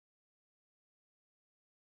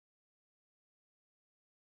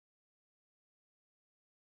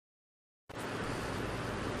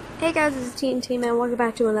Hey guys, this is TNT Man. Welcome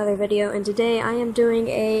back to another video, and today I am doing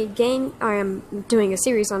a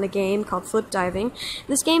series on a game called Flip Diving.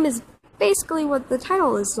 This game is basically what the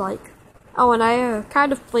title is like. Oh, and I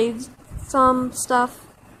kind of played some stuff.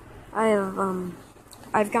 I've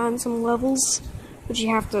gotten some levels which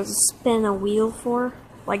you have to spin a wheel for.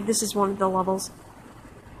 Like, this is one of the levels.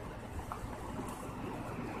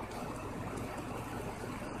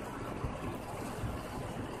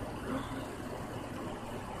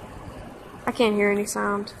 I can't hear any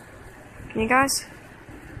sound. Can you guys?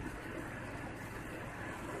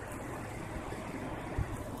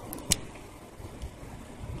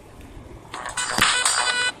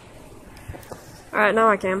 Alright, now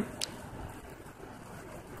I can.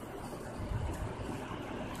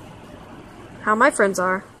 How my friends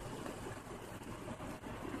are.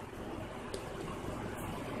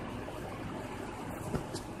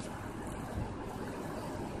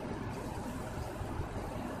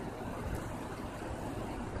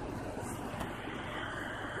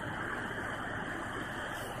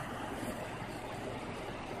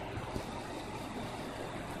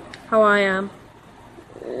 How I am.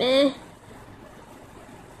 Meh.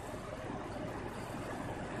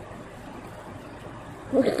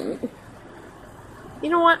 You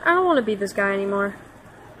know what? I don't want to be this guy anymore.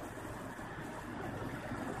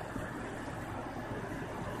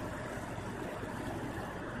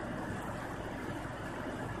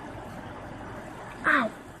 Ow.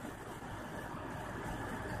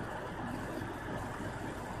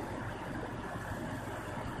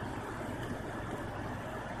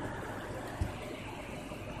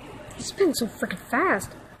 You spin so freaking fast.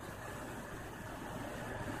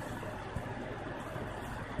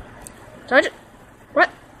 Touch it. What?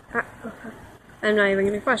 I'm not even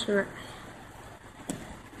gonna question that.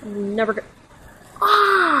 I'm never gonna.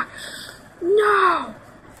 Ah! No!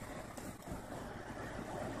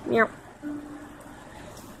 Meow.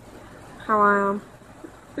 How I am.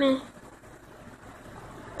 Meh.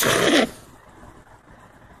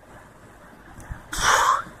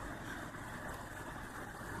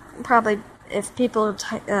 Probably, if people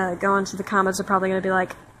go into the comments, they're probably gonna be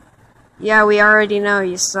like, "Yeah, we already know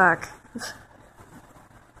you suck."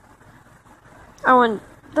 Oh, and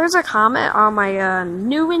there's a comment on my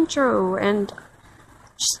new intro, and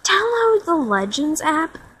just download the Legends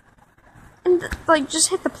app, and like just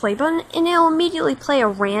hit the play button, and it'll immediately play a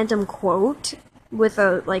random quote with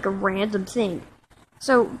a random thing.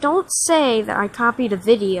 So don't say that I copied a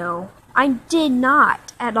video. I did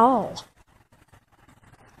not at all.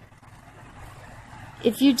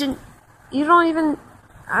 If you didn't, you don't even.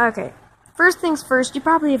 Okay. First things first, you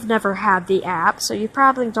probably have never had the app, so you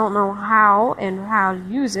probably don't know how to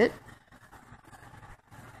use it.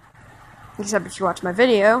 Except if you watch my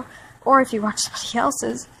video, or if you watch somebody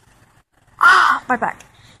else's. Ah, my back.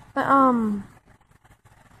 But,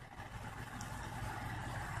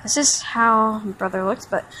 this is how my brother looks,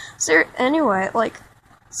 but, anyway,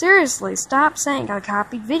 seriously, stop saying I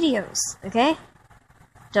copied videos, okay?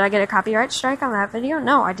 Did I get a copyright strike on that video?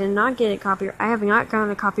 No, I did not get a copyright. I have not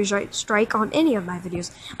gotten a copyright strike on any of my videos.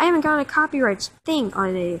 I haven't gotten a copyright thing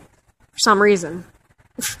on any, for some reason.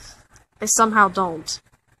 I somehow don't.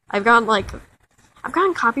 I've gotten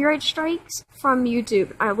copyright strikes from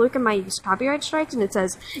YouTube. I look at my copyright strikes and it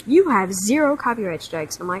says, "You have 0 copyright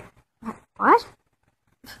strikes." I'm like, what?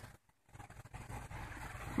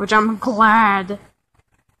 Which I'm glad.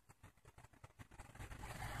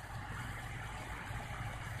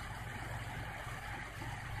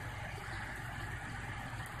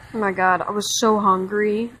 Oh my god, I was so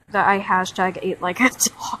hungry that I #ate like a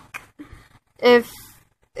dog. If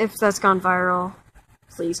that's gone viral,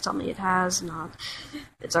 please tell me it has not.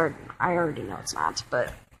 I already know it's not,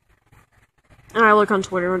 but. And I look on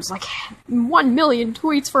Twitter and it's like 1 million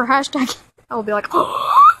tweets for #. I'll be like,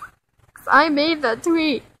 oh, I made that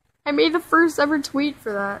tweet. I made the first ever tweet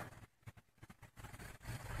for that.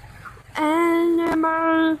 And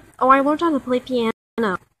oh, I learned how to play piano.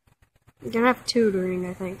 I'm gonna have tutoring,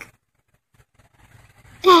 I think.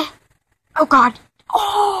 Oh god!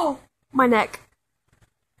 Oh! My neck.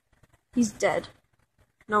 He's dead.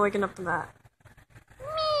 Not waking up from that.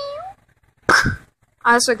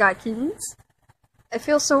 I also got kittens. I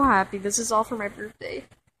feel so happy. This is all for my birthday.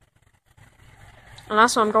 And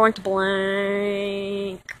also I'm going to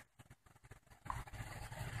blank.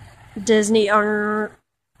 Disney. I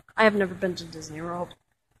have never been to Disney World.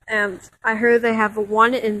 And I heard they have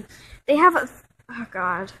one in. They have a. Oh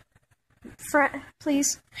god.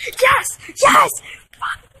 Please. Yes! Yes!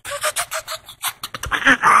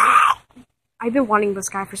 I've been wanting this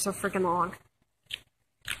guy for so freaking long.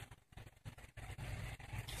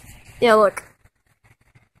 Yeah, look.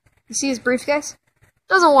 You see his briefcase?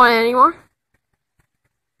 Doesn't want it anymore.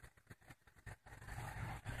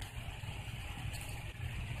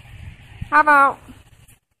 How about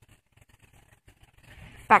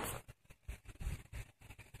back?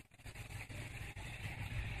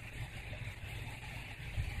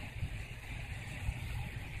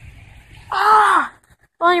 Ah!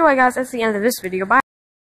 Well, anyway, guys, that's the end of this video. Bye.